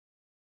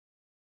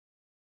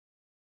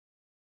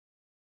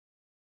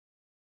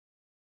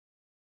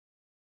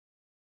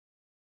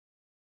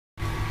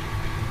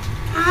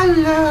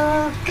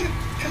Hello,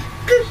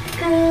 good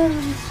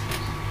girls.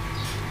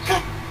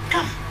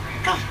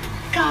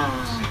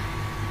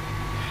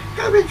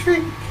 Got a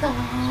drink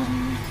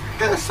on.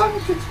 Got a song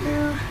to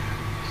do.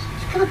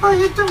 Just gonna buy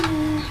you a dog.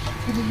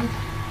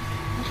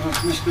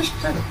 Mr.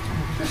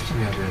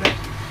 Me over there.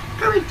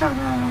 Go in, dog.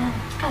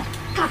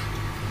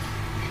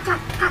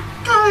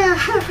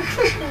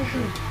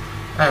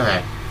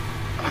 Alright,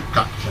 I've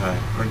got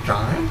a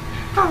dog.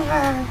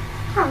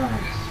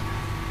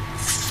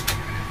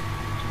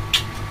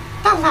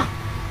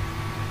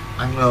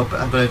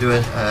 I'm going to do a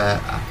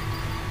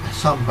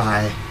song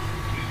by, I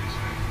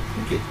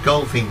think it's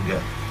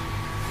Goldfinger.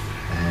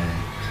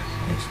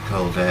 It's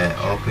called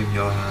Open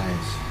Your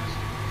Eyes.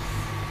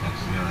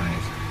 Open Your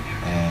Eyes.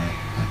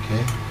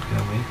 Okay,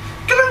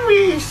 get on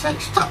me.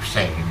 Stop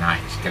saying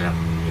that. Get on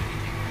me.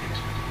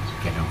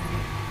 Get on me.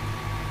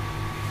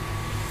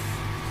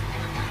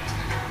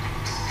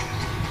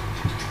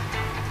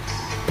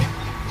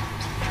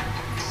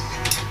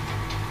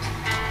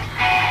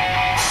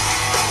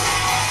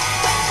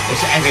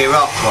 It's a heavy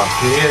rock one.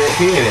 Can you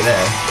hear it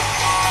there?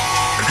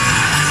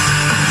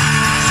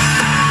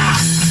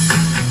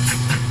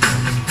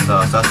 So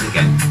I'll start it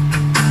again.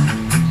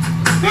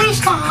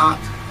 Restart!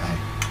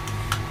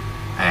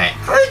 Alright.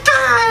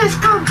 Let's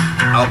go!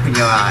 Open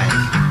your eyes.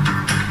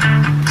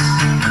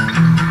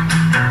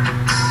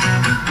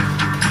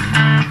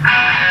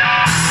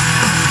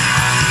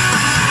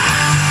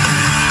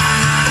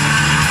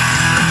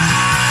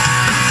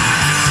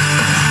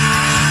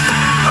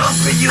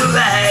 Open your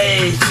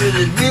eyes to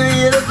the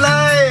million of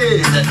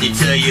lies that they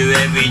tell you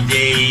every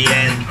day,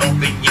 and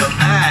open your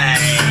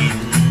mind.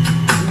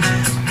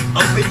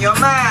 Open your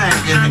mind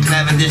in the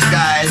clever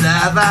disguise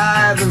that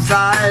vibe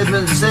inside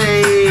and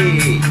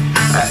say,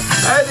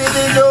 I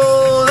didn't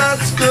know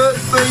that's good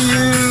for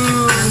you.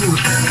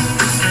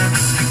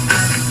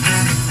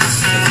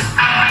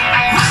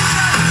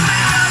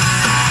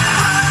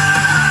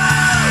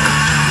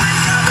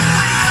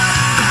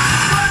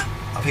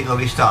 I think I'll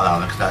restart that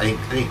one because I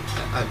think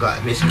I've got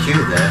a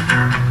miscue there.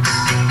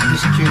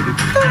 Miscue.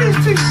 That is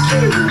too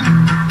cute.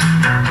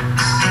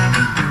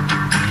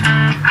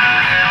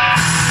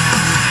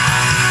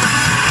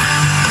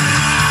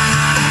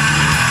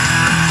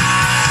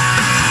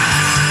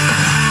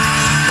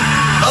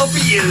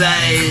 Open your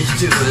eyes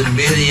to a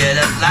million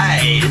of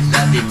lies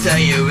that they tell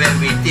you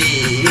every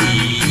day.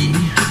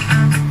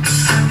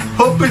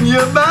 Open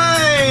your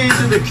mind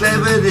to the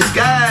clever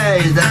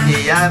disguise that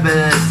the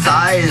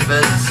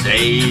advertisements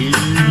say.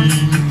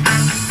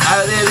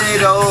 How did they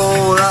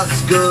know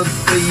that's good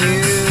for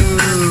you?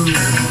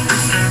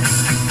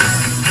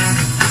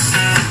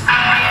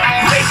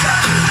 Wake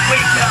up,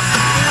 wake up,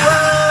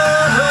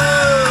 whoa!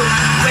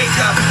 Wake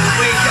up,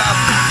 wake up,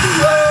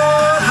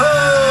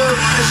 whoa!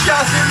 The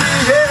shots in the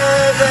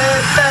head,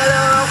 they're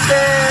better off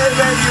dead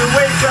when you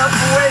wake up,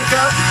 whoa!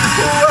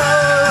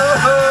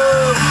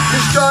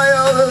 Destroy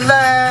all the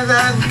land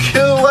and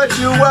kill what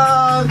you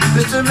want,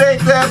 just to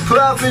make their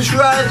profits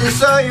right. They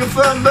saw you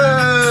from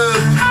birth,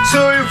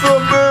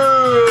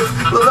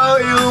 below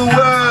your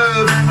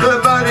worth. The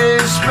money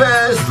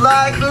spreads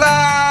like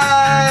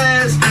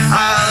lies.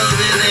 How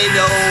do they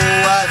know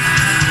what's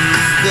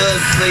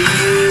good for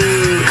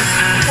you?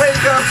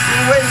 Wake up,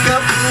 wake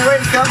up,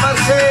 wake up, I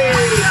say.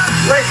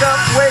 Wake up,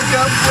 whoa.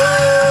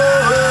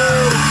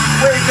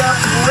 Wake up,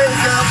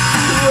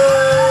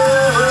 whoa.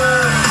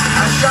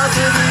 I shot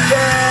in the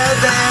air,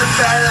 they're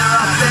better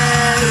off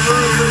dead.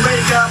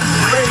 Wake up,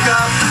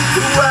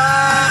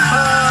 whoa.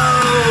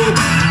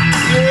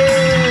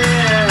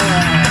 Yeah.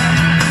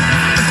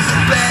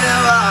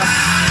 Better off,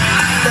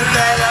 the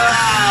better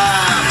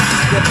off,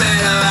 the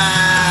better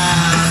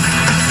off,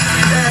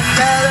 the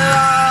better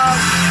off.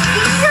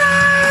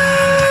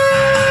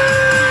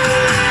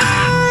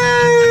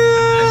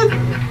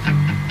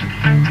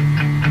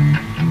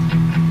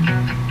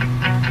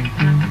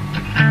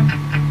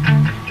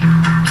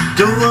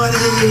 Don't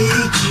wanna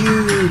hate you,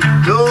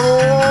 no,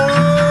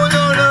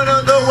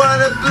 don't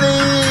wanna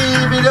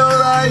bleed me, don't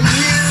like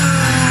you,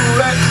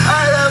 right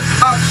out of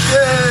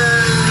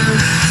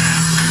options.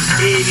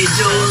 If you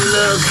don't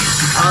look,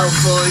 I'll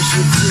force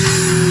you to.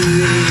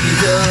 If you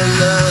don't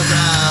look,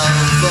 I'll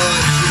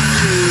force you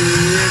to.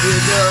 If you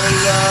don't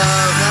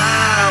look,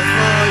 I'll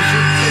force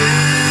you to.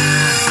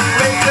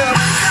 Wake up,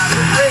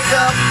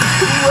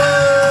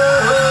 whoa.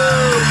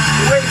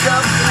 Wake up,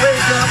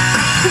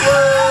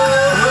 whoa.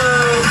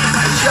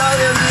 I shot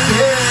in the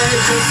head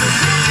just to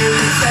see you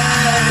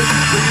sad.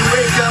 When you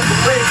wake up,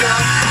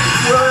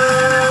 whoa.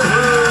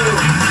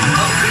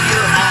 Open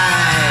your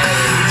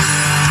eyes.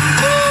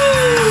 Whoa.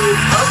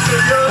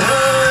 Open your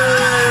eyes.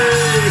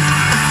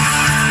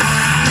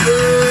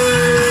 Yeah.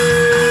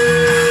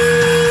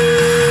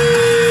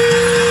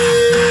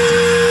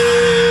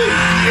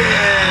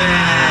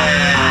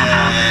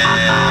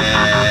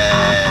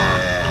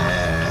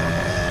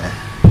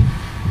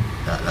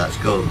 That's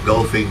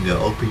Goldfinger.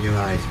 Open your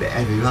eyes. A bit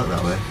heavy, right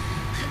that way.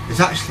 It's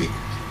actually,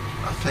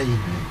 I'll tell you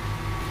now.